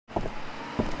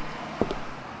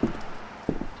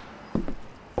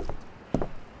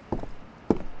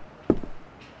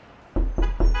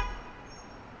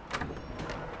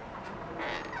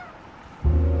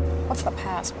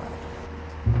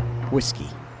whiskey.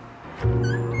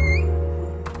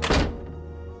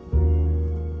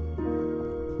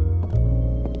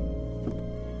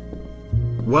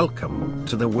 Welcome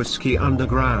to the Whiskey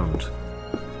Underground.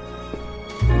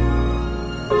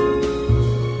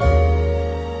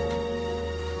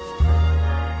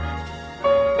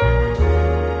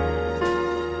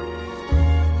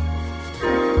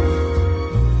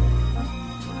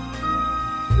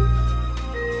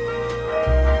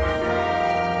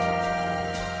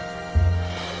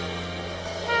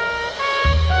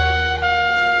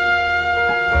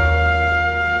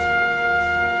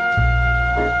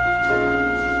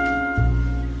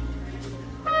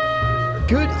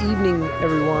 Good evening,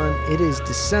 everyone. It is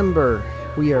December.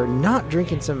 We are not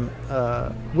drinking some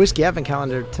whiskey advent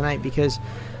calendar tonight because,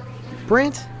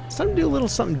 Brant, it's time to do a little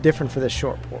something different for this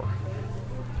short pour.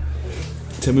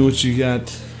 Tell me what you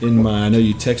got in mind. I know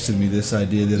you texted me this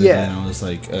idea the other day, and I was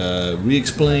like,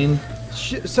 re-explain.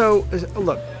 So,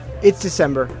 look, it's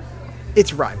December.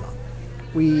 It's Rye Month.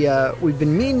 We've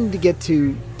been meaning to get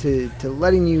to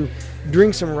letting you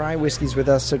drink some rye whiskeys with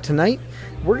us. So tonight,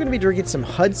 we're going to be drinking some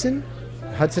Hudson,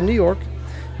 New York,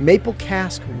 Maple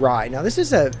Cask Rye. Now, this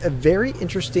is a very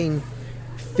interesting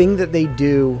thing that they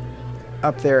do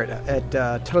up there at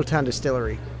Tuttletown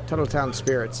Distillery, Tuttletown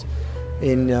Spirits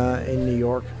in New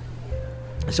York.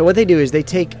 So what they do is they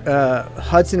take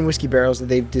Hudson whiskey barrels that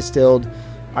they've distilled,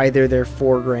 either their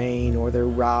 4-grain or their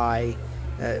rye,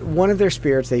 one of their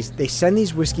spirits. They send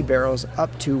these whiskey barrels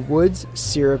up to Woods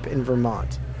Syrup in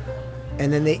Vermont.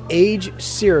 And then they age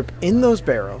syrup in those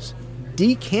barrels,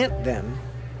 decant them,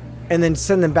 and then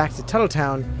send them back to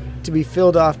Tuttletown to be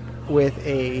filled up with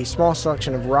a small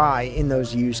selection of rye in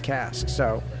those used casks.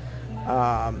 So,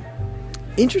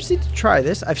 interested to try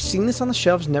this. I've seen this on the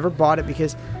shelves, never bought it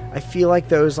because I feel like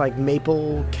those like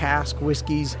maple cask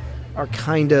whiskeys are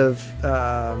kind of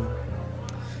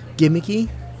gimmicky.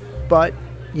 But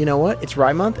you know what? It's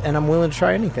Rye Month, and I'm willing to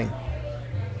try anything.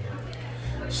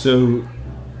 So,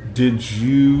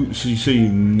 you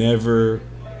never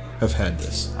have had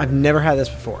this? I've never had this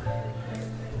before.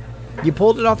 You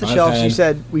pulled it off the shelves. You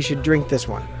said we should drink this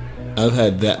one. I've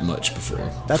had that much before.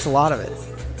 That's a lot of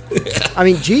it. I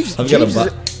mean, Jeeves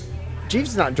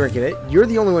is not drinking it. You're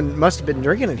the only one that must have been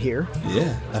drinking it here.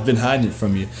 Yeah, I've been hiding it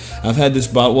from you. I've had this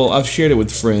bottle. Well, I've shared it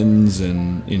with friends,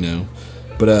 and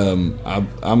but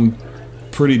I'm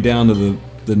pretty down to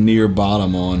the near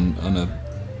bottom on a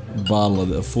bottle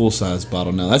of a full-size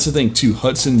bottle. Now that's the thing too.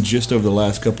 Hudson just over the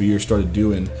last couple of years started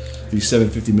doing these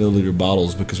 750 milliliter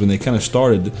bottles, because when they kind of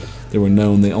started, they were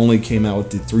known. They only came out with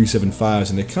the 375s,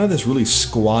 and they're kind of this really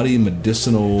squatty,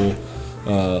 medicinal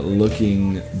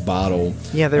looking bottle.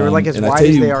 Yeah, they were like as wide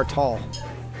as they are tall.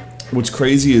 What's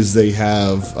crazy is they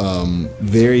have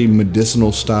very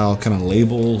medicinal style kind of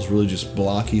labels, really just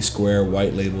blocky square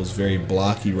white labels, very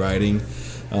blocky writing,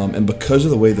 and because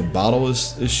of the way the bottle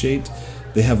is shaped,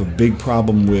 they have a big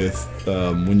problem with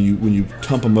when you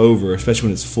tump them over, especially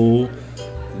when it's full.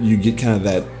 You get kind of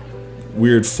that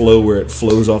weird flow where it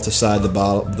flows off the side of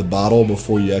the bottle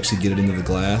before you actually get it into the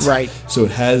glass. Right. So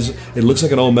it looks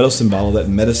like an old medicine bottle. That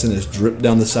medicine is dripped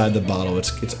down the side of the bottle.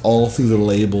 It's all through the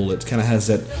label. It kind of has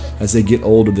that, as they get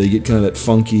older, they get kind of that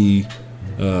funky,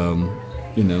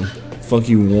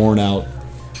 funky, worn out,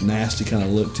 nasty kind of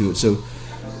look to it. So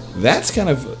that's kind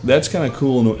of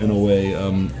cool in a way,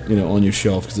 on your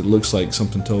shelf, because it looks like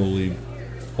something totally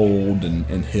old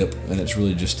and hip, and it's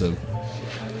really just a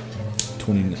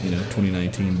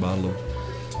 2019 bottle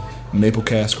of Maple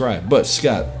Cask Rye. But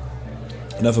Scott,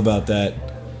 enough about that.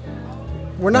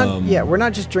 We're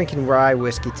not just drinking rye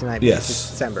whiskey tonight because it's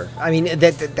December. I mean,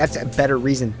 that's a better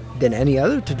reason than any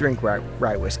other to drink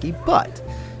rye whiskey. But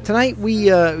tonight we,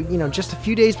 just a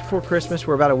few days before Christmas,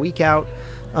 we're about a week out.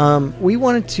 We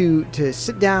wanted to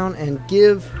sit down and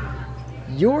give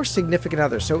your significant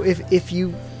other. So if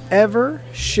you ever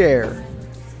share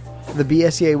the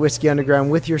BSEA Whiskey Underground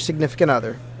with your significant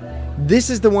other, this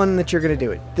is the one that you're going to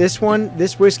do it. This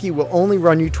whiskey will only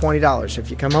run you $20. So if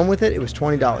you come home with it, it was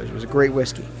 $20. It was a great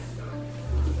whiskey.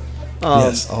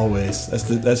 Yes, always.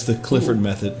 That's the Clifford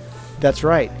method. That's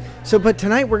right. So, but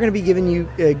tonight we're going to be giving you,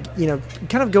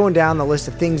 kind of going down the list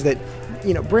of things that,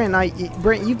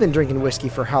 Brant, you've been drinking whiskey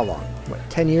for how long?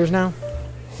 10 years now?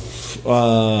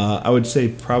 I would say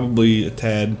probably a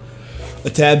tad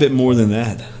bit more than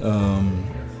that.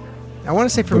 I want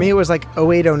to say for me it was like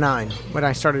 08, 09 when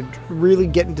I started really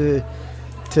getting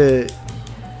to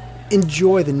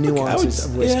enjoy the nuances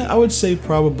of whiskey. Yeah, I would say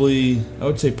probably,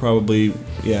 I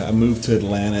moved to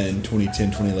Atlanta in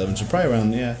 2010, 2011, so probably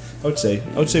around, I would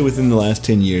say within the last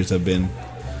 10 years I've been,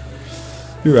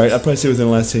 you're right, I'd probably say within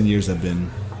the last 10 years I've been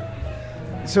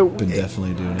So been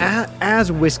definitely doing it.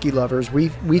 As whiskey lovers, we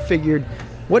figured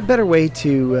what better way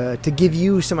to give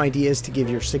you some ideas, to give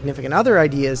your significant other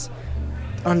ideas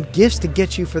on gifts to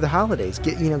get you for the holidays.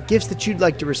 Gifts that you'd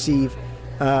like to receive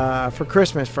for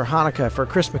Christmas, for Hanukkah, for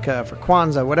Christmas, for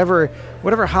Kwanzaa,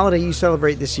 whatever holiday you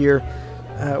celebrate this year.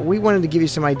 We wanted to give you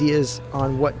some ideas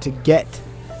on what to get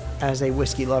as a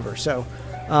whiskey lover. So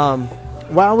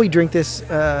while we drink this,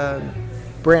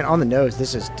 Brant, on the nose,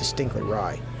 this is distinctly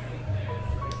rye.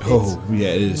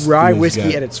 It is. Rye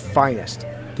whiskey at its finest.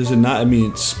 Does it not? I mean,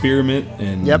 it's spearmint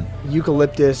and... Yep,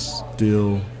 eucalyptus.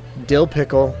 Dill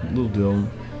pickle. Little dill.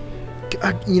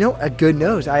 A good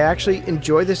nose. I actually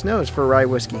enjoy this nose for rye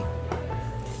whiskey.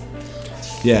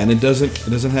 Yeah, and it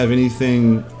doesn't have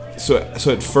anything... So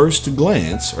at first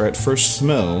glance, or at first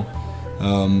smell,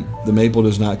 the maple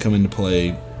does not come into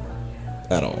play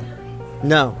at all.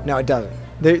 No, it doesn't.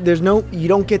 There's no... You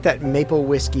don't get that maple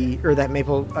whiskey or that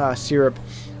maple syrup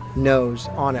nose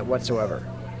on it whatsoever.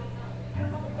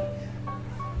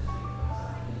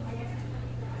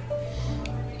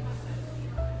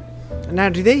 Now,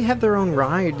 do they have their own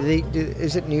rye? Or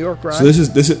is it New York rye? So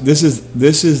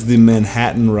this is the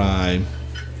Manhattan rye.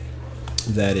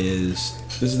 This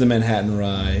is the Manhattan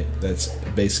rye that's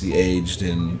basically aged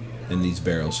in these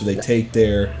barrels. So they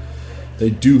they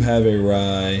do have a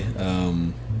rye.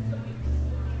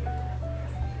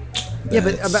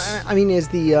 But I mean, is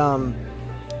the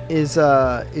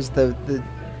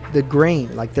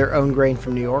grain like their own grain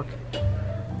from New York?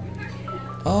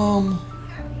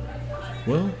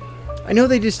 Well, I know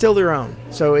they distill their own,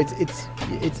 so it's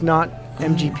not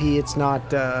MGP, it's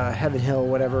not Heaven Hill,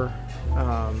 whatever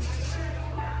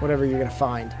you're gonna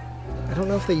find. I don't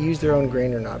know if they use their own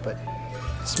grain or not, but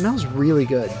it smells really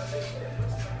good.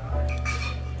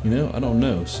 I don't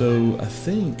know. So I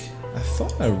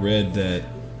thought I read that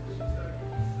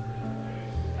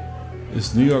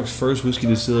it's New York's first whiskey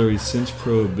distillery since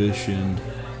Prohibition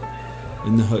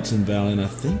in the Hudson Valley, and I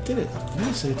think that I want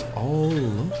to say it's all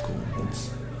local.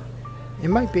 It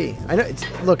might be. I know.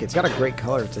 It's got a great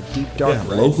color. It's a deep dark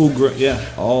red. Local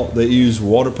all they use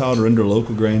water power to render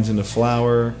local grains into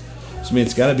flour. So I mean,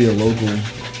 it's got to be a local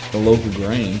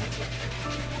grain.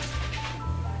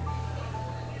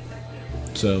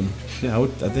 So yeah,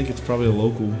 I think it's probably a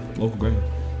local grain.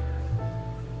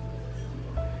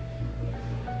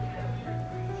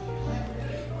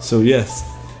 So yes,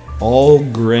 all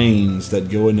grains that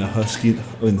go in the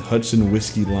Hudson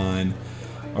whiskey line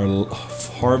are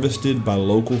harvested by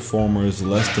local farmers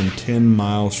less than 10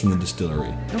 miles from the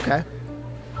distillery. Okay.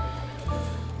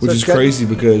 Which is crazy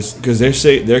because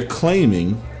they're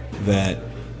claiming that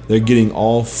they're getting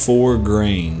all four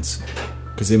grains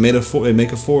because they make a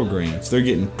four grains. They're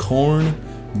getting corn,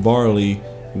 barley,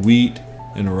 wheat,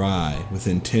 and rye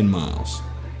within 10 miles.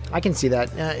 I can see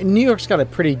that. New York's got a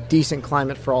pretty decent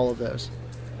climate for all of those.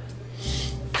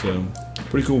 So,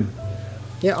 pretty cool.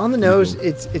 Yeah, on the nose,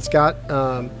 it's got,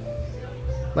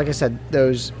 like I said,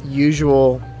 those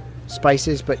usual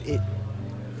spices, but you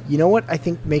know what I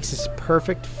think makes this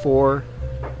perfect for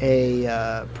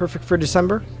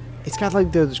December? It's got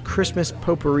like those Christmas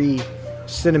potpourri,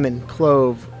 cinnamon,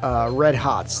 clove, red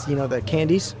hots. You know, the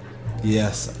candies.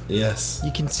 Yes.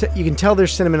 You can tell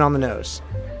there's cinnamon on the nose.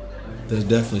 There's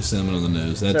definitely cinnamon on the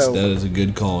nose. That is a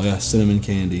good call. Yeah, cinnamon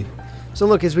candy. So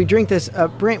look, as we drink this,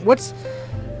 Brant,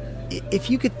 if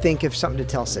you could think of something to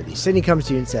tell Sydney. Sydney comes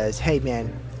to you and says, "Hey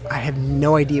man, I have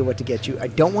no idea what to get you. I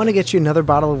don't want to get you another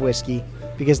bottle of whiskey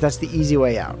because that's the easy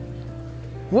way out."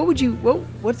 What's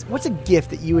a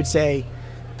gift that you would say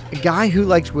a guy who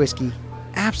likes whiskey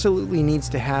absolutely needs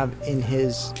to have in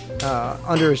his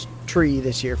under his tree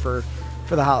this year for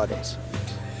the holidays?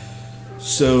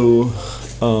 So,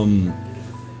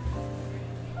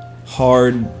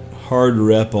 hard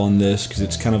rep on this because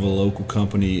it's kind of a local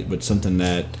company, but something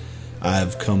that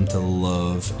I've come to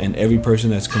love. And every person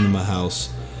that's come to my house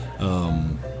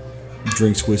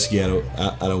drinks whiskey out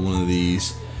of one of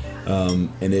these.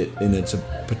 And it's a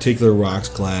particular rocks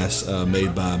glass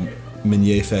made by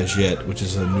Meunier Faget, which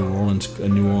is a New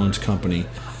Orleans company.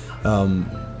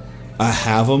 I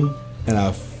have them and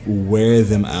I wear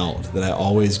them out. That I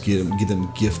always get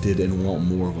them gifted and want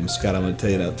more of them. Scott, I'm going to tell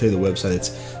you the website.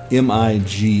 It's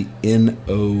MIGNONFAGET.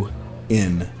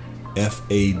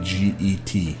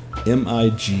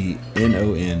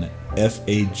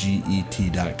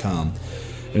 MIGNONFAGET.com.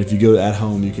 And if you go to At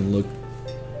Home, you can look.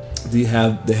 They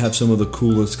have some of the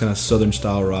coolest kind of Southern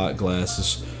style rock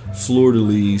glasses, fleur de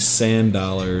lis, sand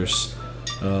dollars.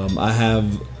 I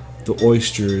have the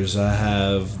oysters.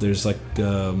 There's like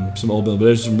some old, but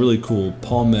there's some really cool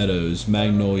palmettos,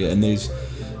 magnolia, and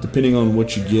depending on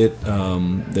what you get,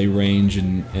 they range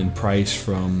in price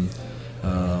from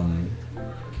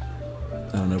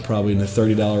I don't know, probably in the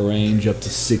 $30 range up to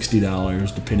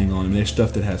 $60, depending on. And there's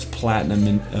stuff that has platinum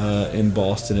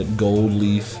embossed in it, gold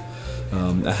leaf.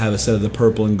 I have a set of the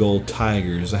purple and gold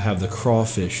tigers. I have the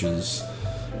crawfishes,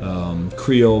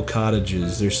 Creole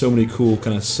cottages. There's so many cool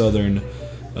kind of southern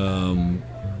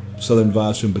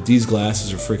vibes to them. But these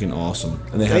glasses are freaking awesome,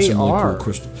 and they have some really cool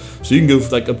crystal. So you can go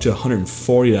for like up to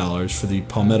 $140 for the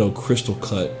Palmetto crystal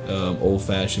cut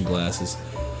old-fashioned glasses.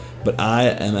 But I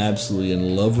am absolutely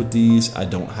in love with these. I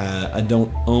don't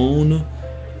own,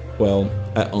 well,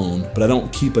 I own, but I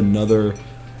don't keep another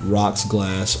rocks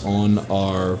glass on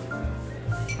our,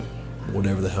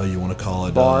 whatever the hell you want to call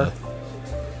it. Bar?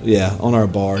 On our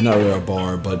bar. Not really our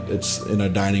bar, but it's in our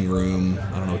dining room.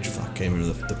 I don't know what you fuck came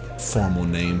into the formal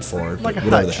name for it. Like a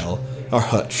whatever hutch. The hell. Our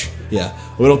hutch. Yeah.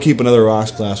 We don't keep another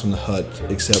rocks glass on the hutch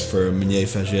except for Meunier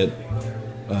Faget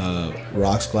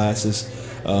rocks glasses.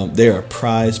 They are a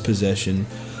prized possession.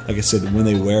 Like I said, when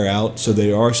they wear out, so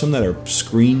there are some that are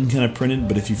screen kind of printed,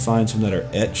 but if you find some that are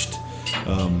etched,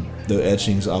 the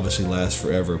etchings obviously last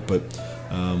forever. But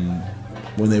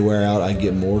when they wear out, I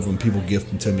get more of them. People gift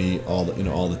them to me all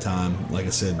the time. Like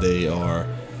I said, they are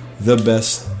the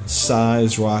best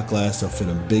size rock glass. They'll fit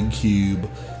a big cube.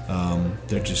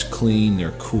 They're just clean. They're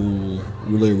cool.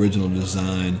 Really original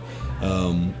design.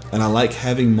 And I like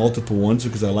having multiple ones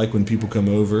because I like when people come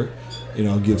over.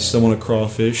 I'll give someone a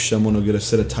crawfish, someone will get a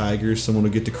set of tigers, someone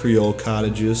will get the Creole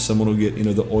cottages, someone will get,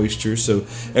 the oysters. So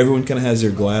everyone kind of has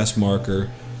their glass marker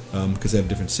because they have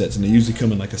different sets, and they usually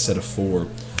come in like a set of 4.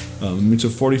 So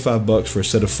 $45 for a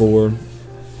set of 4,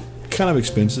 kind of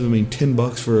expensive. I mean,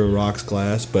 $10 for a rocks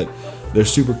glass, but they're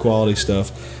super quality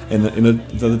stuff. And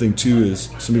the other thing too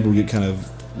is some people get kind of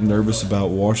nervous about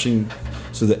washing.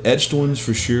 So the etched ones,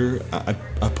 for sure, I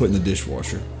put in the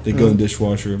dishwasher. They go in the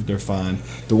dishwasher; they're fine.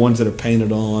 The ones that are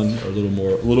painted on are a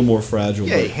little more fragile.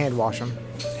 Yeah, you hand wash them.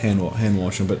 Hand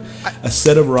wash them. But a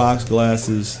set of rocks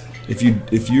glasses.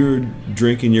 If you're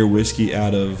drinking your whiskey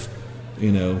out of,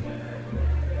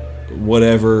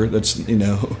 whatever that's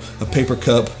a paper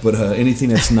cup, but anything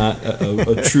that's not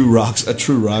a true rocks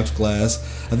glass,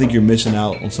 I think you're missing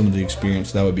out on some of the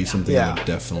experience. That would be something I would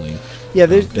definitely. Yeah,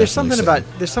 there's something about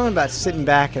sitting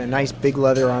back in a nice big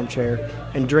leather armchair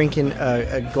and drinking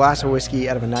a glass of whiskey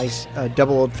out of a nice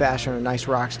double old fashioned, a nice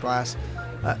rocks glass,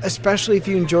 especially if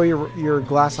you enjoy your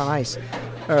glass on ice,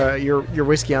 your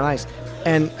whiskey on ice.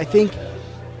 And I think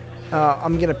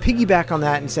I'm going to piggyback on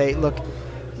that and say, look,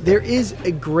 there is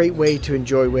a great way to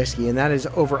enjoy whiskey, and that is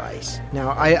over ice.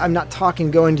 Now, I'm not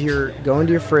talking going to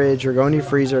your fridge or going to your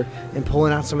freezer and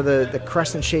pulling out some of the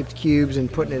crescent-shaped cubes and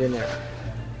putting it in there.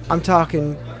 I'm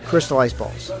talking crystal ice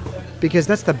balls, because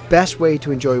that's the best way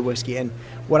to enjoy whiskey. And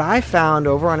what I found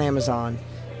over on Amazon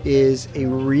is a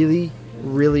really,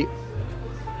 really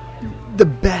the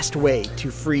best way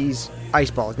to freeze ice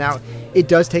balls. Now, it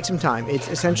does take some time. It's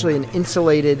essentially an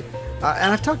insulated,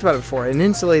 and I've talked about it before, an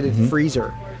insulated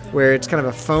freezer, where it's kind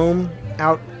of a foam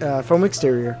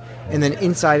exterior, and then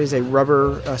inside is a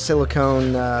rubber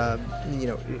silicone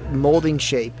molding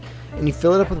shape, and you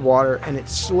fill it up with water, and it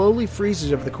slowly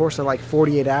freezes over the course of like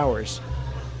 48 hours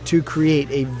to create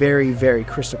a very, very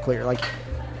crystal clear. Like,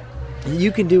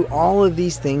 you can do all of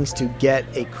these things to get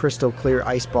a crystal clear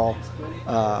ice ball,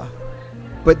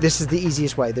 but this is the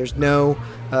easiest way. There's no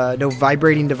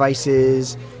vibrating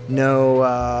devices,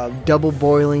 no double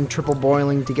boiling, triple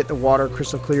boiling to get the water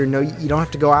crystal clear. No, you don't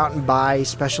have to go out and buy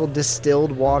special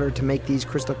distilled water to make these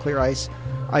crystal clear ice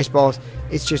balls.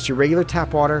 It's just your regular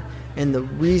tap water, and the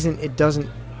reason it doesn't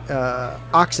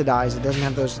oxidize, it doesn't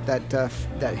have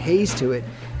that haze to it,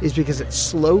 is because it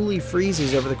slowly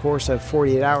freezes over the course of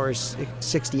 48 hours,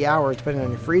 60 hours, depending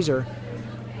on your freezer,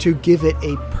 to give it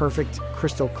a perfect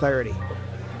crystal clarity.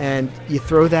 And you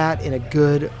throw that in a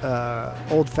good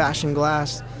old-fashioned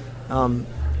glass.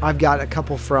 I've got a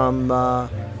couple from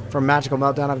Magical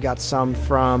Meltdown. I've got some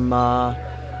from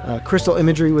Crystal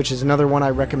Imagery, which is another one I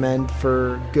recommend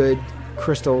for good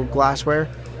crystal glassware.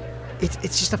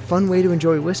 It's just a fun way to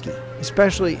enjoy whiskey,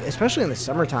 especially in the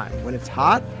summertime when it's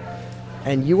hot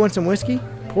and you want some whiskey.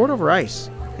 Pour it over ice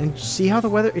and see how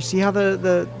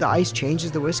the ice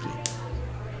changes the whiskey.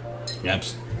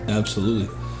 Absolutely.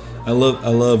 I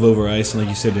love over ice, and like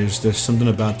you said, there's something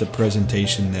about the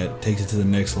presentation that takes it to the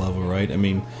next level, right? I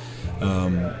mean,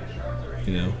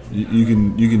 you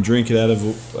can drink it out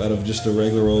of just a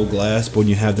regular old glass, but when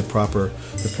you have the proper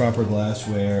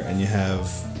glassware and you have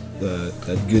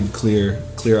that good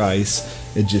clear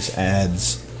ice, it just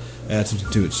adds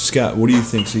something to it. Scott, what do you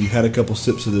think? So you had a couple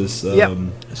sips of this.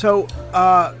 So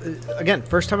again,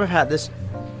 first time I've had this.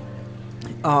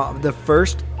 The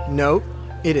first note,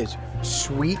 it is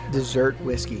sweet dessert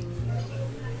whiskey.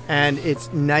 And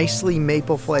it's nicely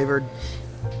maple flavored.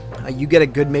 You get a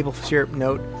good maple syrup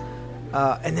note.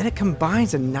 And then it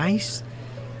combines a nice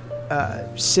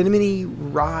cinnamony,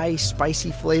 rye,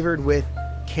 spicy flavored with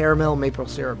caramel maple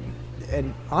syrup.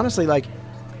 And honestly, like,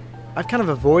 I've kind of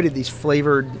avoided these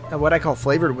flavored, what I call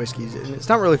flavored whiskeys. And it's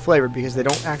not really flavored because they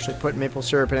don't actually put maple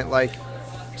syrup in it like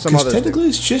some others do. Technically,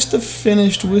 it's just a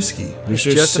finished whiskey. There's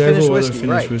just a several finished other whiskey, finished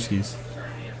right. whiskeys.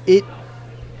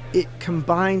 It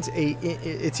combines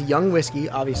it's a young whiskey,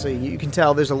 obviously. You can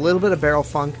tell there's a little bit of barrel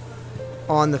funk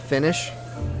on the finish.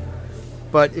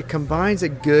 But it combines a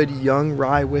good young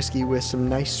rye whiskey with some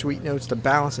nice sweet notes to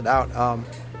balance it out.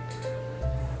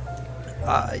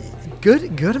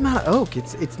 Good amount of oak.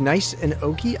 It's nice and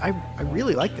oaky. I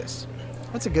really like this.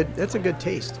 That's a good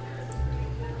taste.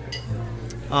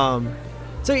 One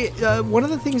of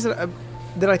the things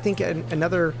that I think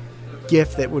another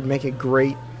gift that would make a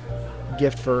great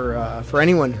gift for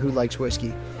anyone who likes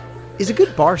whiskey is a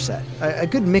good bar set, a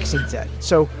good mixing set.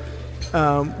 So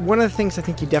one of the things I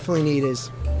think you definitely need is,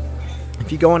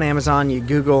 if you go on Amazon, you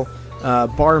Google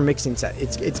bar mixing set.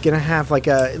 It's gonna have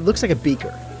it looks like a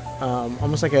beaker,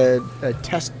 almost like a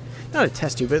test, not a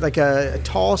test tube, but like a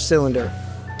tall cylinder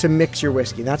to mix your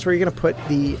whiskey. That's where you're gonna put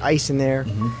the ice in there.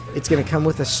 Mm-hmm. It's gonna come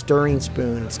with a stirring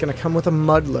spoon. It's gonna come with a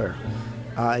muddler.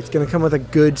 It's gonna come with a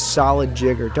good solid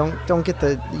jigger. Don't get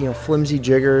the flimsy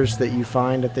jiggers that you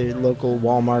find at the local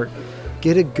Walmart.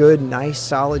 Get a good, nice,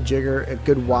 solid jigger, a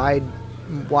good wide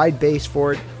base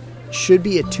for it. Should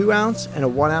be a 2 ounce and a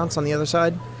 1 ounce on the other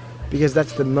side, because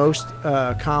that's the most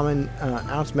common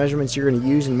ounce measurements you're going to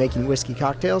use in making whiskey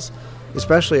cocktails,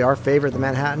 especially our favorite, the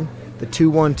Manhattan, the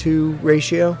 2-1-2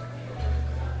 ratio.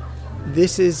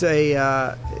 This is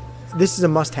a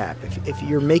must-have. If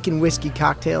you're making whiskey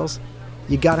cocktails,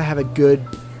 you got to have a good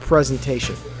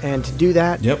presentation, and to do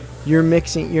that, you're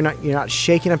mixing. You're not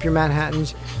shaking up your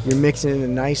Manhattans. You're mixing in a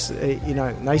nice,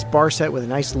 nice bar set with a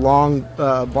nice long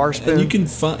bar spoon.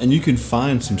 And you can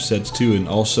find some sets too, and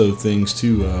also things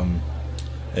too.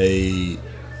 A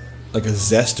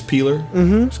zest peeler.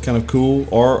 Mm-hmm. It's kind of cool,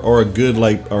 or a good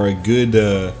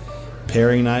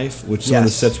paring knife, which some of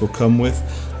the sets will come with.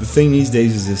 The thing these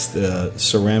days is this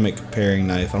ceramic paring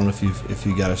knife. I don't know if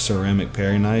you got a ceramic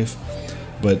paring knife.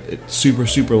 But it's super,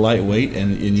 super lightweight,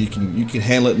 and you can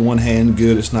handle it in one hand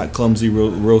good. It's not clumsy,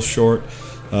 real short,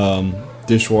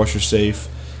 dishwasher safe,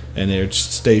 and it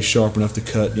stays sharp enough to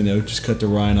cut. Just cut the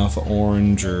rind off an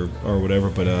orange or whatever.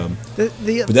 But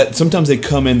that sometimes they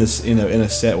come in this in a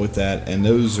set with that, and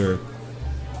those are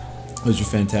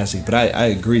fantastic. But I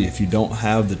agree, if you don't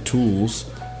have the tools,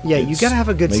 you got to have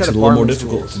a good set of makes it a little more barman's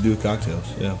difficult tools to do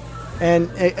cocktails. Yeah,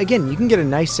 and again, you can get a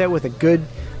nice set with a good.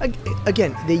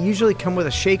 Again, they usually come with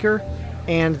a shaker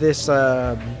and this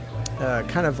kind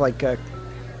of like I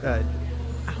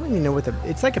don't even know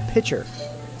it's like a pitcher.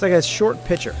 It's like a short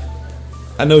pitcher.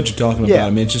 I know what you're talking about. I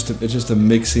mean, it's just a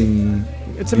mixing.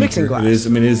 It's a mixing glass. It is.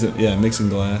 I mean, it is. A mixing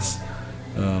glass.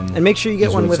 And make sure you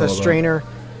get one with a strainer.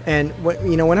 And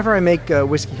whenever I make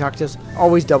whiskey cocktails,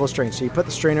 always double strain. So you put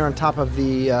the strainer on top of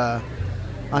the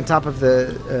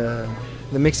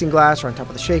mixing glass or on top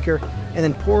of the shaker, and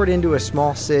then pour it into a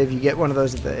small sieve. You get one of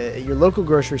those at your local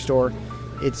grocery store.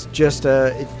 It's just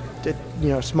a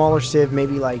smaller sieve,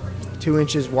 maybe like 2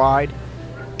 inches wide,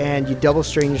 and you double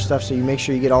strain your stuff so you make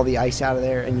sure you get all the ice out of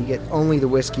there, and you get only the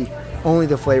whiskey, only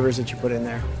the flavors that you put in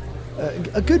there.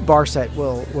 A good bar set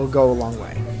will go a long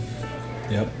way.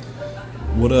 Yep.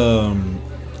 What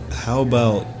how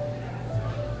about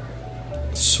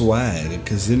swag?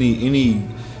 Because any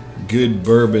good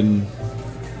bourbon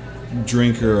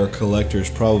drinker or collector's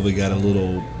probably got a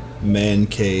little man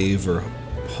cave or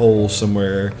hole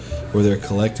somewhere where they're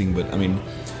collecting. But I mean,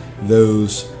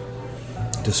 those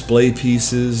display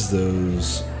pieces,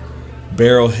 those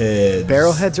barrel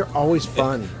heads are always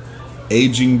fun.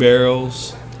 Aging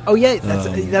barrels. Oh yeah,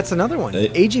 that's another one.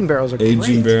 Aging barrels are great.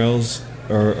 Aging barrels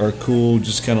are cool.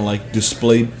 Just kind of like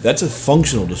display. That's a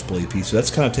functional display piece. So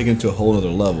that's kind of taken it to a whole other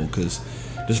level, because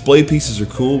display pieces are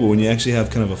cool, but when you actually have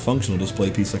kind of a functional display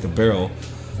piece like a barrel,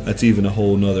 that's even a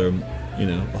whole nother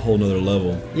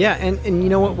level. Yeah, and you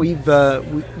know what, we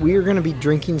are going to be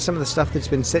drinking some of the stuff that's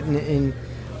been sitting in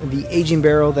the aging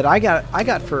barrel that I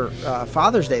got for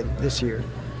Father's Day this year.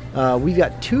 We've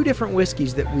got 2 different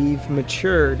whiskeys that we've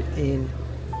matured in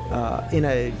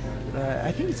a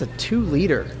I think it's a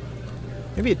 2-liter,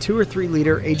 maybe a 2 or 3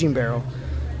 liter aging barrel.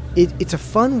 It's a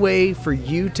fun way for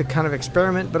you to kind of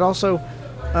experiment, but also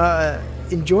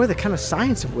enjoy the kind of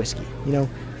science of whiskey.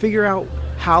 Figure out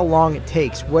how long it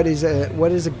takes. What is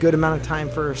a good amount of time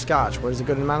for Scotch? What is a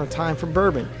good amount of time for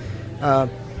bourbon?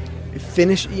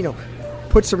 Finish,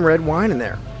 put some red wine in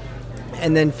there,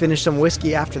 and then finish some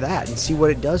whiskey after that, and see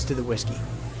what it does to the whiskey.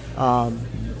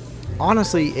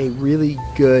 Honestly, a really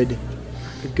good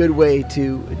way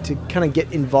to kind of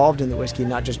get involved in the whiskey,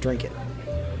 not just drink it.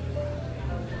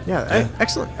 Yeah.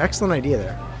 Excellent idea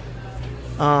there.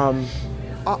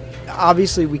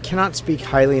 Obviously, we cannot speak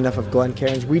highly enough of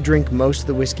Glencairns. We drink most of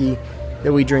the whiskey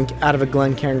that we drink out of a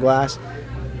Glencairn glass.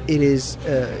 It is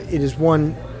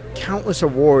won countless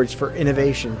awards for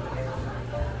innovation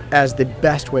as the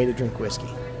best way to drink whiskey.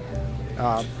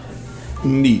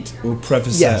 Neat. We'll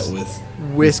preface Yes. that with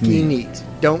Whiskey neat.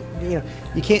 Don't, you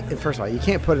can't, first of all, you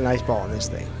can't put an ice ball in this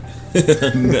thing.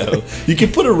 No, you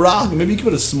can put a rock. Maybe you can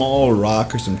put a small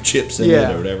rock or some chips in Yeah.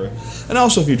 it or whatever. And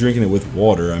also, if you're drinking it with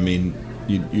water, I mean,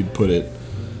 you'd put it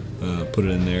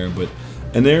in there. But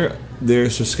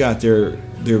so Scott,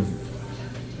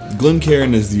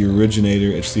 Glencairn is the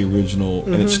originator. It's the original,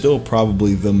 and it's still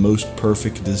probably the most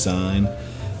perfect design.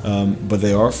 But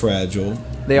they are fragile.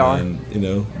 They are. And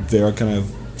they are kind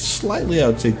of slightly, I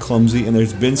would say, clumsy. And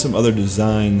there's been some other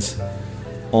designs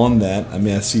on that. I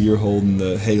mean, I see you're holding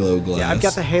the Halo glass. Yeah, I've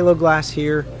got the Halo glass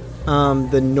here.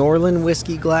 The Norland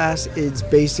whiskey glass is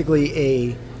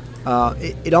basically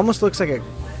it almost looks like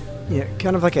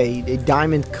kind of like a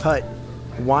diamond cut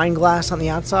wine glass on the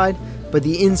outside, but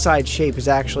the inside shape is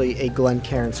actually a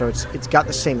Glencairn, so it's got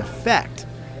the same effect,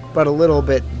 but a little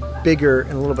bit bigger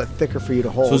and a little bit thicker for you to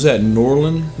hold. So is that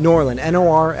Norland? Norland,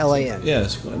 Norlan.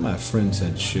 Yes, one of my friends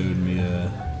had showed me.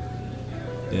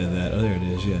 That. Oh, there it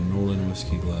is. Yeah, Norland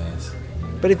whiskey glass.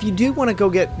 But if you do want to go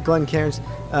get Glencairns,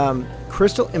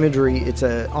 Crystal Imagery, it's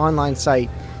an online site.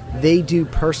 They do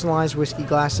personalized whiskey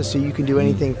glasses, so you can do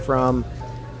anything from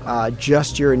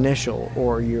just your initial,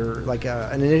 or your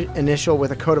an initial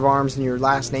with a coat of arms and your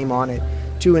last name on it,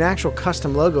 to an actual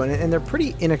custom logo, and they're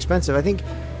pretty inexpensive. I think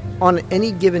on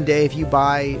any given day, if you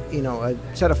buy a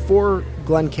set of 4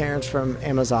 Glencairns from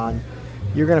Amazon,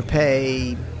 you're going to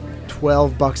pay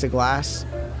 $12 a glass.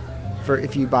 For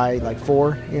if you buy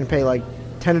 4, you're going to pay $10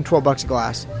 to $12 a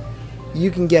glass.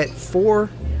 You can get 4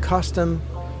 custom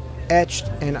etched,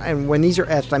 and when these are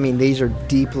etched, I mean these are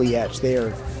deeply etched.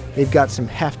 They've got some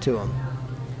heft to them.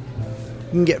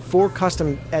 You can get 4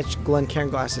 custom etched Glencairn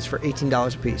glasses for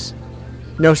 $18 a piece.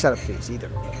 No setup fees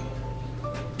either.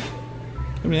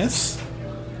 I mean,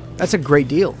 that's a great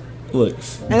deal. Look,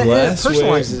 And glassware. it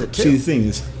personalizes it too. See, the thing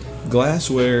is,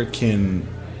 glassware can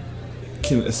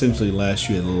essentially last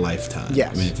you a lifetime.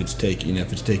 Yes. I mean, if it's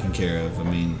taken care of. I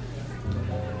mean,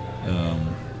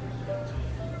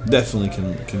 definitely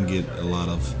can get a lot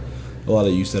of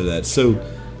use out of that. So,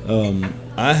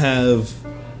 I have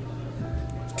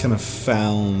kind of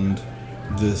found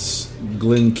this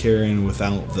Glencairn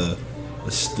without the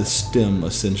stem,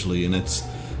 essentially, and it's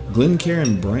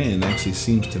Glencairn brand actually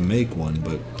seems to make one,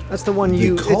 but That's the one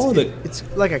it's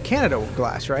like a Canada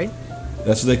glass, right?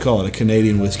 that's what they call it, a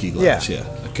Canadian whiskey glass. Yeah.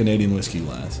 Yeah, a Canadian whiskey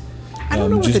glass. I don't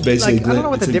know what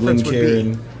the difference would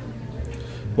be.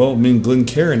 Well, I mean,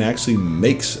 Glencairn actually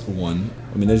makes one.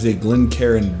 I mean, there's a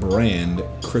Glencairn brand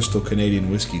Crystal Canadian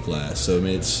whiskey glass. So, I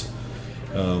mean, it's,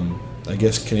 I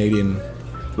guess, Canadian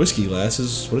whiskey glass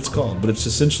is what it's called. But it's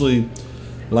essentially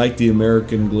like the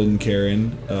American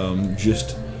Glencairn.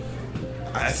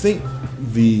 I think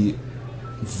the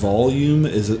volume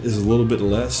is a little bit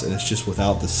less, and it's just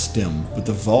without the stem. But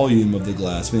the volume of the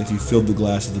glass, I mean, if you filled the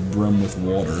glass to the brim with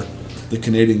water, the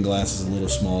Canadian glass is a little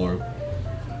smaller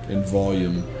in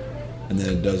volume, and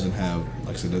then it doesn't have,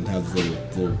 like I said, it doesn't have the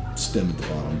little stem at the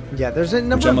bottom. Yeah, there's a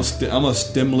number. Which I'm a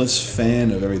stemless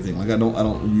fan of everything. Like I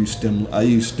don't use stem. I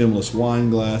use stemless wine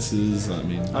glasses. I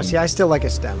mean, I still like a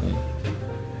stem.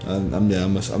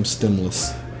 I'm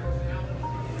stemless.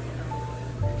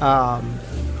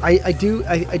 I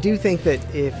do think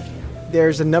that if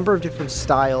there's a number of different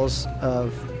styles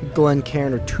of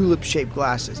Glencairn or tulip-shaped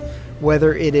glasses,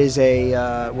 whether it's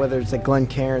a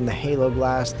Glencairn, the Halo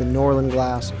glass, the Norland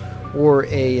glass, or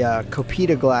a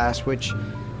Copita glass, which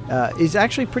is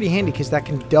actually pretty handy because that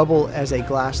can double as a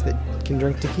glass that can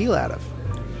drink tequila out of.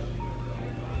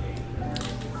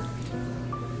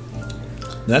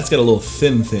 That's got a little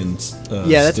thin.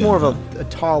 Yeah, that's stem, more of a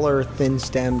taller,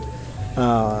 thin-stemmed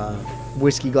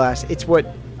whiskey glass. It's what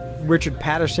Richard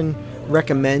Patterson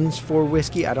recommends for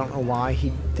whiskey. I don't know why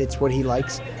that's what he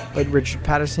likes, but Richard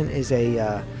Patterson is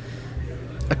a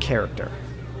character.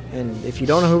 And if you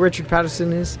don't know who Richard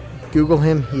Patterson is, Google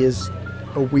him. He is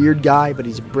a weird guy, but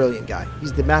he's a brilliant guy.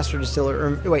 He's the master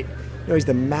distiller. He's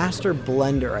the master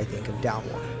blender, I think, of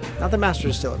Downmore. Not the master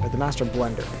distiller, but the master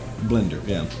blender. Blender,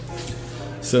 yeah.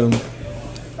 So,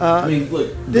 I mean,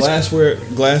 look, glassware.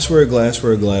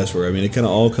 I mean, it kind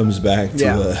of all comes back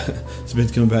to it's been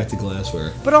coming back to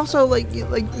glassware. But also, like you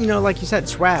said,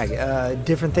 swag,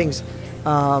 different things.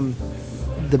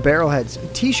 The barrelheads,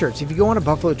 T-shirts. If you go on a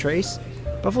Buffalo Trace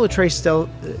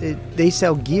they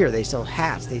sell gear. They sell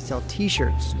hats. They sell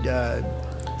T-shirts,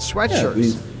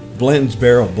 sweatshirts.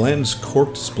 Blanton's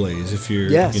cork displays. If you're,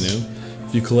 Yes.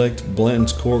 if you collect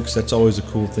Blanton's corks, that's always a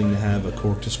cool thing to have, a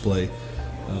cork display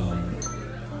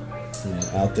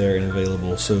out there and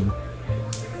available. So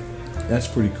that's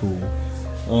pretty cool.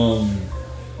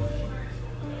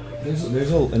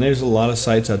 There's a lot of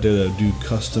sites out there that do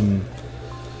custom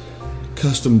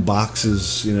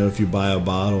boxes. If you buy a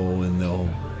bottle, and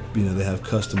they have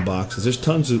custom boxes.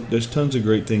 There's tons of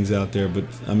great things out there. But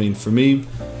I mean, for me,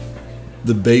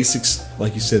 the basics,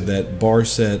 like you said, that bar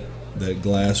set, that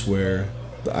glassware,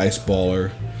 the ice baller.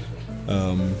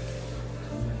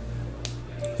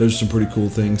 There's some pretty cool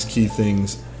things, key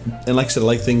things, and like I said, I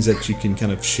like things that you can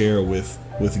kind of share with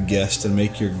guests and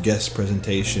make your guest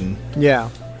presentation. Yeah.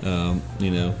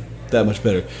 That much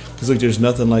better. Because look, there's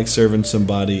nothing like serving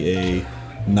somebody a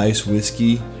nice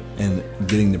whiskey and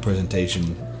getting the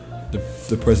presentation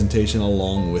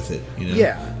along with it.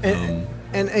 Yeah. And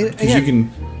because you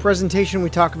can presentation. We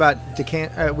talk about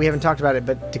we haven't talked about it,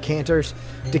 but decanters.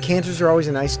 Decanters are always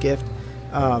a nice gift.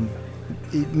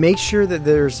 Make sure that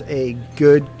there's a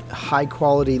good, high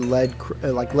quality lead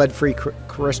free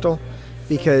crystal,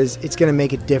 because it's going to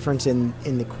make a difference in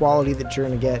the quality that you're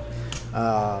going to get.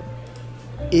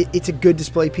 It's a good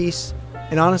display piece,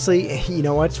 and honestly, you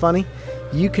know what's funny?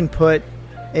 You can put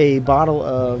a bottle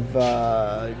of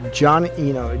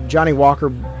Johnny Walker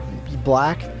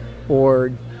Black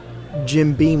or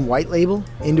Jim Beam White Label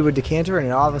into a decanter,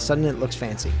 and all of a sudden it looks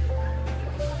fancy.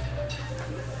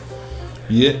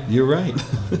 Yeah, you're right.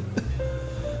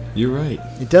 You're right.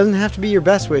 It doesn't have to be your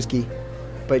best whiskey,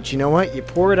 but you know what? You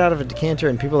pour it out of a decanter,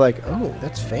 and people are like, "Oh,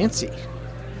 that's fancy."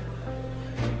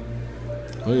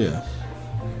 Oh yeah.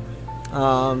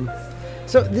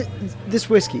 So this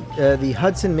whiskey, the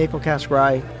Hudson Maple Cask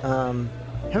Rye,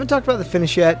 haven't talked about the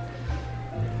finish yet.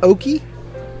 Oaky,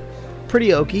 pretty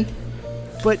oaky,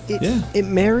 but it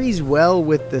marries well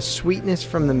with the sweetness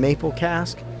from the maple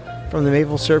cask, from the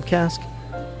maple syrup cask.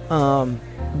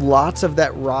 Lots of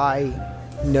that rye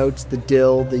notes, the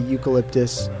dill, the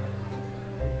eucalyptus,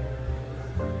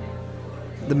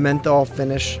 the menthol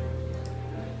finish.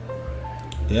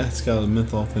 Yeah, it's got a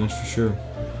menthol finish for sure.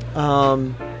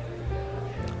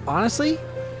 Honestly,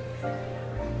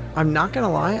 I'm not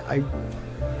gonna lie, I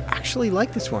actually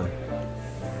like this one.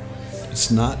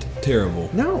 It's not terrible.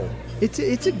 No, it's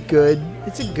a good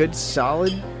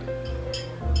solid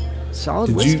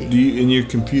whiskey. Do you in your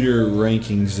computer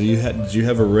rankings? Did you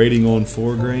have a rating on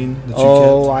 4 grain that you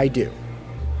Oh, kept? I do.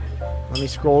 Let me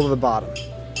scroll to the bottom.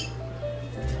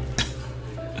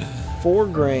 4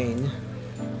 grain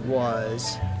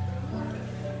was.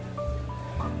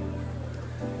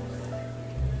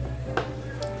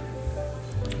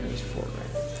 Here's 4 grain.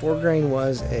 4 grain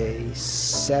was a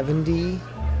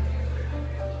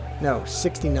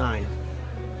 69.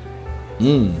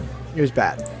 Mm. It was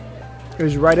bad. It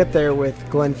was right up there with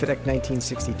Glenfiddich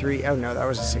 1963. Oh no, that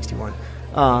was a 61.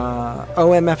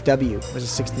 OMFW was a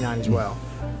 69 as well.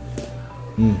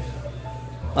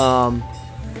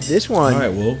 This one. All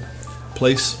right, well,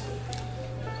 place.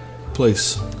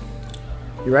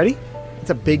 You ready? It's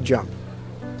a big jump,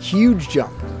 huge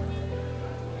jump.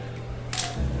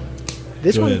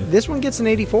 This Go one, ahead. this one gets an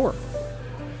 84.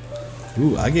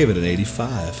 Ooh, I gave it an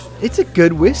 85. It's a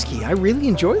good whiskey. I really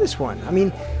enjoy this one. I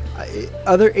mean,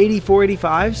 other 84,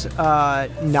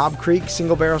 85s, Knob Creek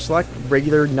Single Barrel Select,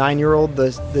 regular 9-year-old,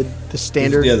 the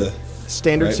standard,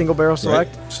 standard right, Single Barrel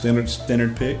Select. Right.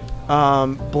 Standard pick.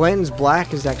 Blanton's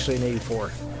Black is actually an 84.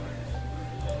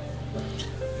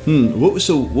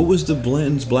 What was the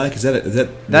Blanton's Black?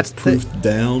 That's proof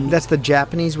down? That's the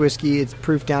Japanese whiskey. It's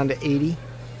proof down to 80.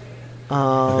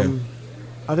 Okay.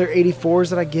 Other 84s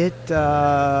that I get,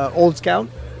 Old Scout,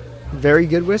 very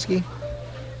good whiskey,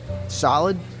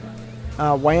 solid.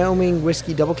 Wyoming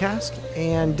Whiskey Double Cask,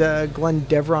 and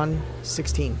Glendevron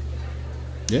 16.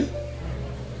 Yeah.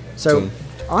 So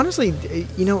honestly,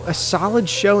 a solid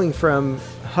showing from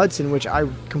Hudson, which I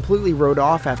completely wrote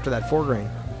off after that 4 grain.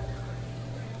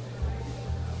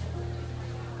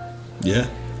 Yeah.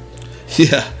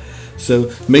 Yeah.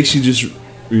 So makes you just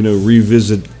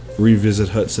revisit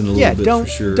Hudson a little bit for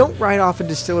sure. Don't write off a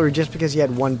distillery just because you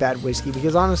had one bad whiskey,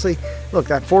 because honestly, look,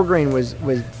 that 4 grain was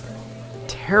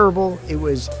terrible. It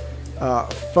was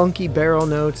funky barrel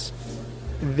notes.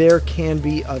 There can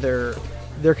be other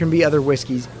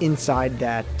whiskeys inside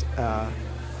that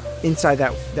inside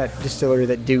that distillery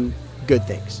that do good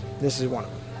things. This is one of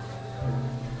them.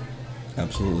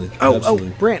 Absolutely. Oh,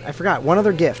 Brant, I forgot. One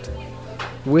other gift.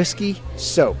 Whiskey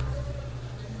soap.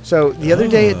 So the other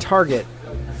day at Target,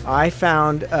 I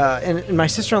found, and my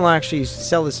sister-in-law actually used to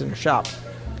sell this in her shop.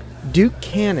 Duke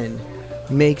Cannon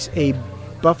makes a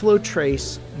Buffalo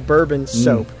Trace bourbon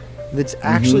soap that's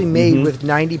actually made with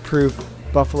 90 proof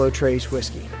Buffalo Trace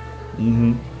whiskey.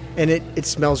 Mm-hmm. And it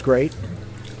smells great.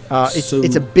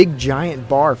 It's a big giant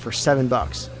bar for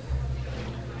 $7.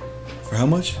 For how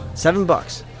much?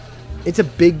 $7. It's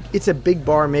a big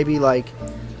bar, maybe like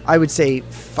I would say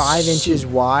 5 inches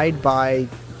wide by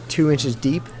 2 inches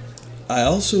deep. I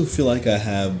also feel like I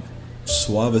have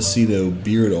Suavecito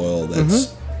beard oil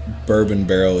that's bourbon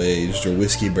barrel aged or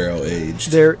whiskey barrel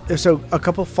aged. So a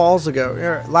couple falls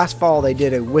ago, last fall, they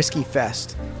did a whiskey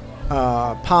fest.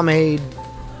 Pomade,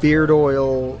 beard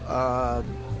oil,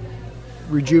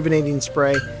 rejuvenating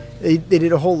spray. They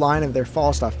did a whole line of their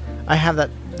fall stuff. I have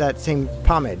that same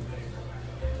pomade.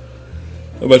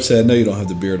 I'm about to say, I know you don't have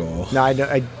the beard oil.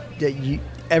 No,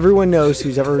 everyone knows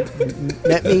who's ever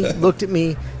met me, looked at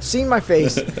me, seen my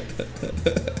face.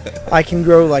 I can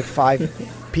grow like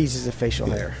 5 pieces of facial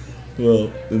hair.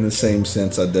 Well, in the same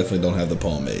sense, I definitely don't have the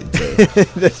pomade. So.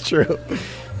 That's true.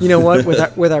 You know what?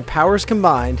 With our powers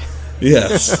combined.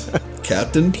 Yes,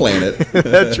 Captain Planet.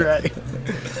 That's right.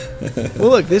 Well,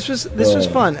 look, this was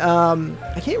fun.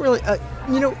 I can't really,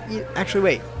 actually,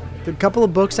 wait. There are a couple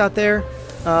of books out there.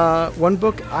 One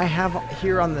book I have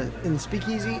here in the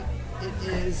Speakeasy. It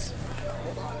is.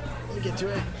 Hold on, let me get to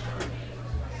it.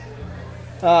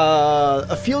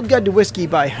 A Field Guide to Whiskey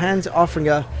by Hans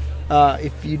Offringa.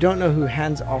 If you don't know who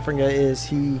Hans Offringa is,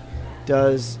 he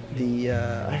does he's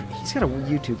got a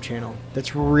YouTube channel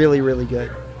that's really, really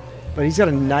good. But he's got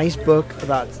a nice book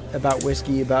about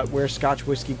whiskey, about where Scotch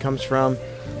whiskey comes from,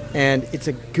 and it's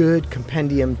a good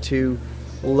compendium to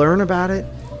learn about it,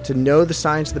 to know the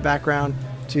science of the background,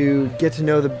 to get to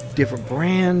know the different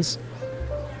brands,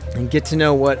 and get to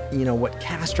know what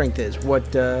cask strength is, what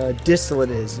distillate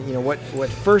is, what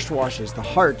first washes, the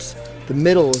hearts, the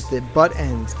middles, the butt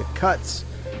ends, the cuts.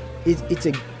 It's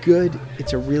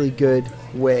a really good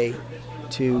way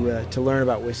to learn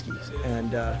about whiskeys.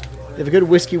 And they have a good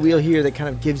whiskey wheel here that kind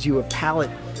of gives you a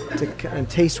palate to kind of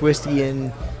taste whiskey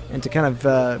and to kind of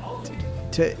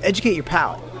to educate your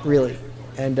palate, really.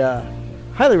 And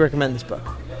highly recommend this book,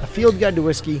 A Field Guide to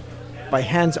Whiskey by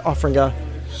Hans Offringa.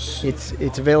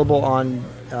 It's available on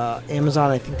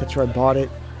Amazon. I think that's where I bought it.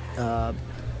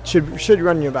 Should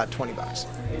run you about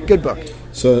 $20. Good book.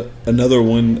 So another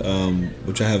one,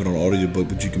 which I have it on audiobook,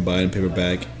 but you can buy it in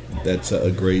paperback. That's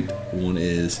a great one.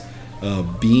 Is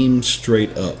Beam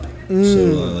Straight Up.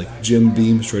 So like Jim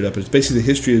Beam Straight Up. It's basically the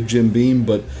history of Jim Beam,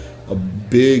 but a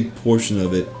big portion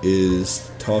of it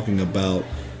is talking about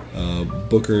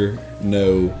Booker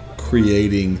No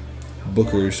creating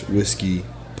Booker's Whiskey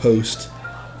post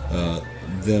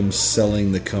them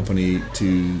selling the company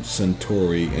to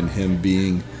Suntory and him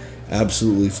being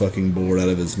absolutely fucking bored out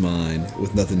of his mind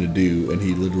with nothing to do, and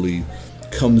he literally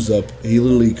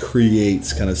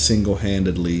creates kind of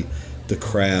single-handedly the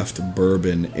craft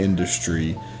bourbon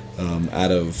industry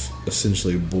out of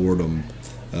essentially boredom,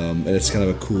 and it's kind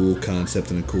of a cool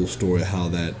concept and a cool story how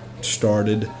that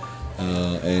started,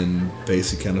 and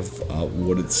basically kind of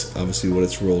what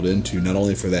it's rolled into, not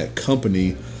only for that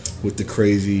company with the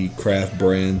crazy craft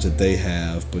brands that they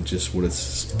have, but just what it's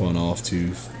spun off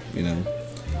to,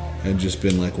 and just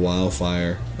been like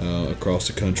wildfire across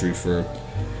the country for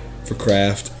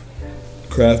craft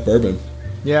bourbon.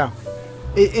 Yeah,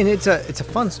 and it's a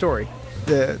fun story.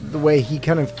 The way he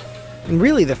kind of, and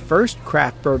really the first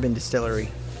craft bourbon distillery,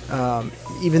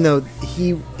 even though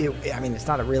it's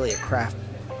not really a craft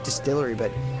distillery,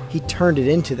 but he turned it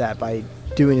into that by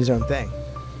doing his own thing.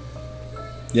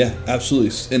 Yeah,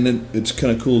 absolutely. And then it's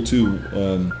kind of cool too.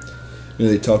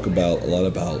 They talk a lot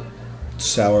about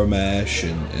sour mash,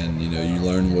 and you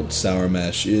learn what sour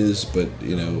mash is, but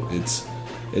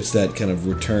it's that kind of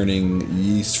returning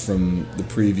yeast from the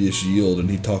previous yield. And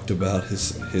he talked about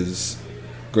his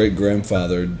great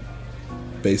grandfather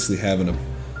basically having a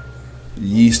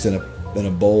yeast in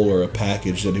a bowl or a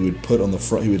package that he would put on the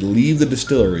front. He would leave the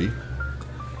distillery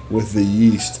with the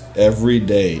yeast every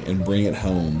day and bring it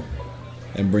home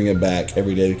and bring it back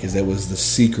every day, because that was the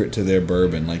secret to their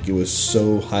bourbon. Like, it was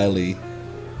so highly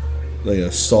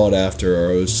sought after,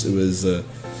 or it was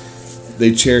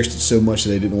they cherished it so much that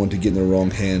they didn't want to get in the wrong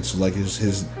hands. So like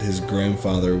his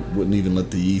grandfather wouldn't even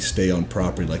let the yeast stay on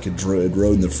property. Like it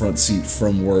rode in the front seat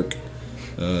from work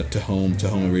to home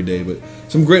every day. But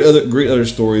some great other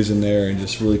stories in there, and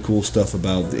just really cool stuff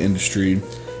about the industry.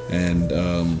 And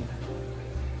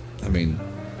I mean,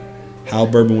 how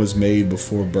bourbon was made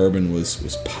before bourbon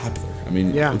was popular. I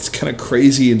mean, it's kind of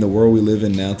crazy in the world we live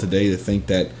in now today to think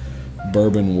that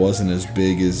bourbon wasn't as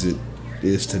big as it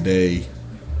is today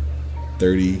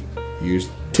 30 years,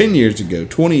 10 years ago,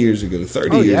 20 years ago,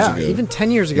 30 years ago. Even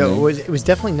 10 years ago, it was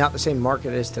definitely not the same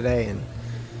market as today, and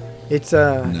it's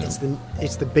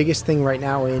the biggest thing right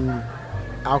now in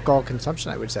alcohol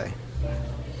consumption, I would say.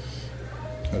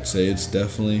 I'd say it's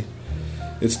definitely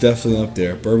up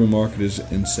there. Bourbon market is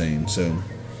insane. So,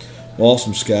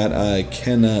 awesome, Scott. I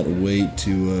cannot wait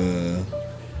to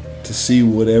see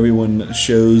what everyone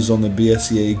shows on the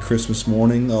BSEA Christmas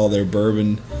morning, all their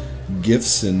bourbon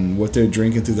gifts and what they're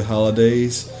drinking through the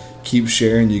holidays. Keep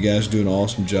sharing. You guys do an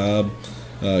awesome job.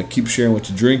 Keep sharing what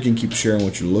you're drinking. Keep sharing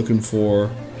what you're looking for.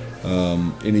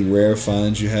 Any rare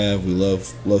finds you have, we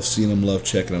love seeing them, love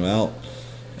checking them out.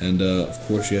 And of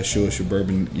course, show us your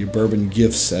bourbon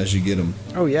gifts as you get them.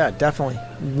 Oh yeah, definitely.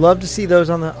 Love to see those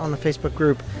on the Facebook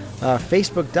group,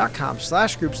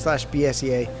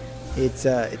 facebook.com/group/BSEA. It's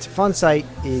a fun site.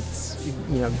 It's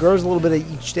grows a little bit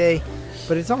each day,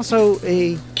 but it's also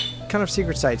a kind of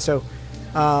secret site. So,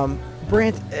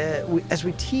 Brant, as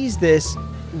we tease this,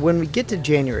 when we get to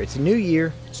January, it's a new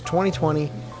year. It's 2020.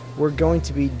 We're going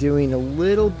to be doing a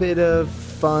little bit of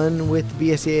fun with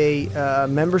BSEA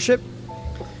membership.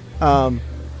 I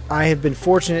have been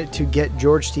fortunate to get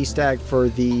George T. Stagg for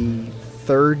the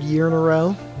third year in a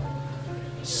row.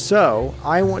 So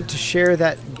I want to share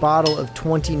that bottle of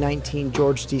 2019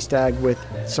 George T. Stagg with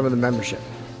some of the membership.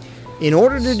 In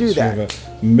order to do that,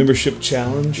 a membership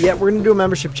challenge. Yeah, we're going to do a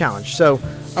membership challenge. So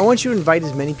I want you to invite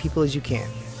as many people as you can.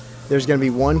 There's going to be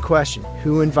one question: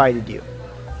 who invited you?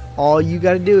 All you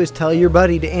got to do is tell your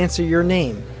buddy to answer your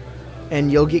name,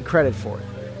 and you'll get credit for it.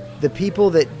 The people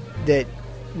that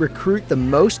recruit the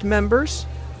most members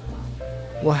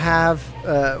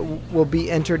will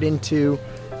be entered into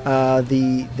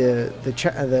the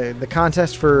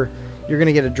contest for. You're going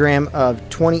to get a dram of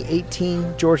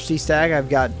 2018 George T. Stagg. I've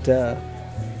got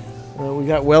we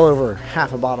got well over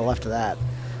half a bottle left of that,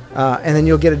 and then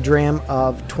you'll get a dram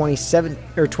of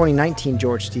 2019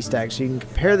 George T. Stagg. So you can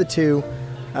compare the two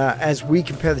as we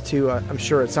compare the two. I'm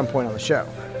sure at some point on the show.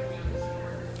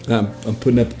 I'm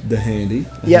putting up the handy.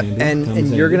 Yep,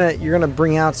 and you're gonna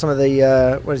bring out some of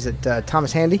the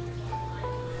Thomas Handy.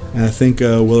 And I think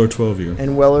Weller 12 year.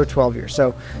 And Weller 12 year.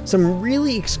 So some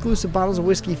really exclusive bottles of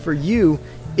whiskey for you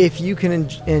if you can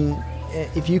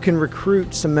if you can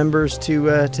recruit some members to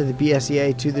the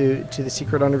BSEA, to the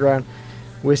Secret Underground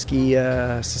Whiskey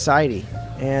Society.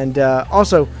 And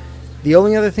also, the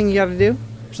only other thing you got to do,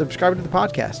 subscribe to the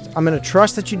podcast. I'm going to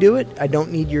trust that you do it. I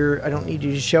don't need you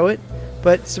to show it,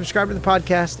 but subscribe to the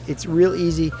podcast. It's real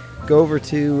easy. Go over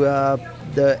to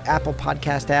the Apple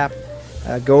Podcast app.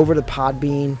 Go over to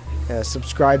Podbean,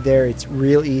 subscribe there. It's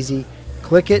real easy.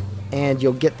 Click it, and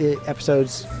you'll get the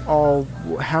episodes all.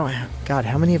 How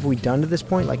many have we done to this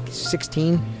point? Like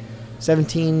 16,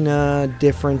 17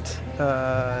 different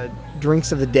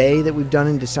drinks of the day that we've done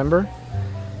in December.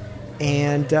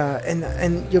 And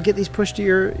you'll get these pushed to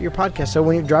your podcast. So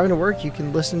when you're driving to work, you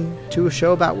can listen to a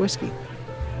show about whiskey.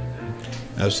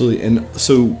 Absolutely. And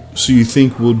so you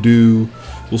think we'll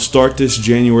start this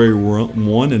January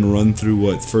 1 and run through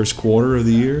what, first quarter of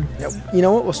the year? Yep. You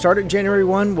know what? We'll start at January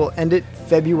 1. We'll end it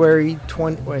February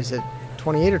 20. What is it?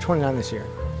 28 or 29 this year?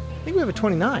 I think we have a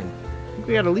 29. I think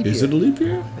we got a leap year. Is it a leap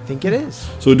year? I think it is.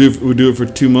 So we'll do it for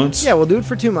 2 months? Yeah, we'll do it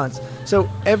for 2 months. So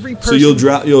every person. So you'll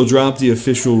drop the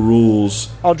official rules.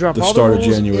 I'll drop the all start the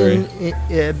rules of January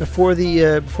before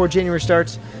January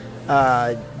starts.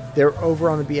 They're over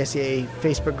on the BSEA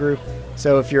Facebook group.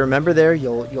 So if you're a member there,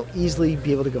 you'll easily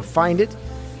be able to go find it.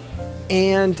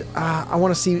 And I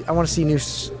want to see new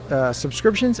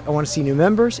subscriptions. I want to see new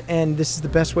members, and this is the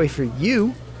best way for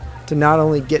you to not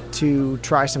only get to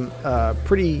try some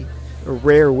pretty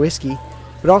rare whiskey,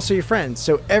 but also your friends.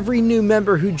 So every new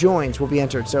member who joins will be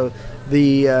entered. So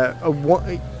the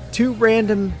 2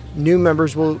 random new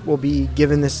members will be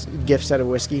given this gift set of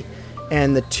whiskey,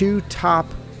 and the 2 top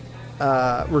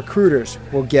recruiters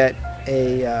will get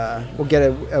a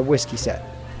whiskey set.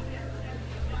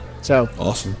 So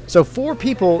awesome. So 4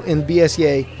 people in the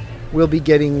BSEA will be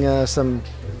getting some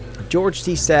George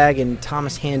T. Stagg and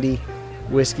Thomas Handy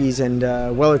whiskeys and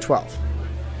Weller 12.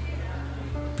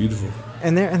 Beautiful.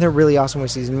 And they're really awesome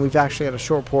whiskeys. And we've actually got a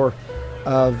short pour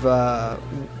of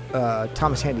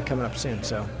Thomas Handy coming up soon.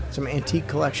 So some antique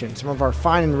collection, some of our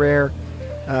fine and rare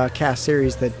cast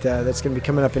series that's going to be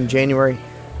coming up in January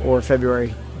or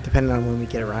February, depending on when we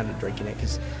get around to drinking it,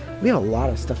 because we have a lot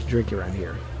of stuff to drink around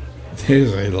here.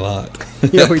 There's a lot.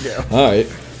 Yeah, we do. All right.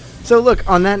 So look,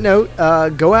 on that note,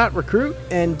 go out, recruit,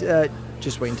 and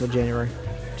just wait until January.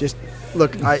 Just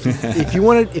look, if you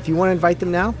want to invite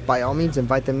them now, by all means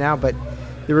invite them now. But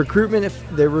the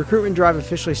recruitment drive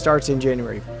officially starts in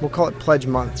January. We'll call it Pledge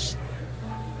Months.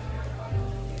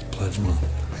 Pledge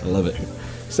Month. I love it.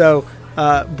 So,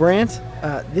 Brant,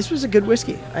 this was a good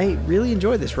whiskey. I really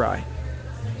enjoyed this rye.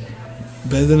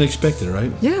 Better than expected,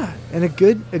 right? Yeah, and a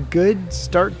good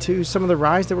start to some of the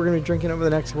ryes that we're going to be drinking over the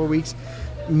next couple of weeks.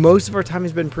 Most of our time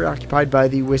has been preoccupied by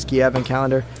the Whiskey Advent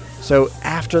Calendar. So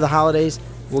after the holidays,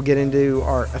 we'll get into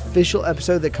our official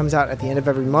episode that comes out at the end of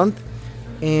every month,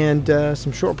 and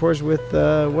some short pours with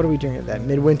what are we drinking? That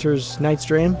Midwinter's Night's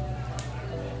Dream.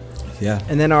 Yeah.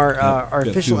 And then our got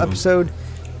official two of them. episode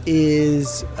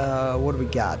is what do we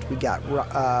got? We got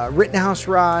Rittenhouse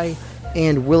Rye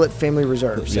and Willett Family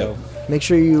Reserve. So make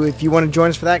sure if you want to join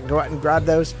us for that, go out and grab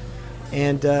those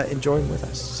and enjoy them with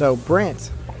us. So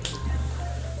Brant,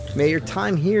 may your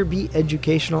time here be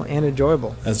educational and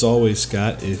enjoyable. As always,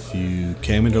 Scott, if you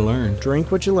came here to learn,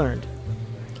 Drink what you learned.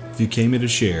 if you came here to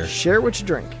share, Share what you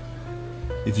drink.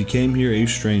 if you came here a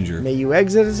stranger, May you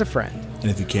exit as a friend. and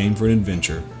if you came for an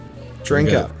adventure,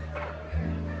 Drink up.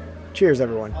 Cheers,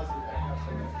 everyone.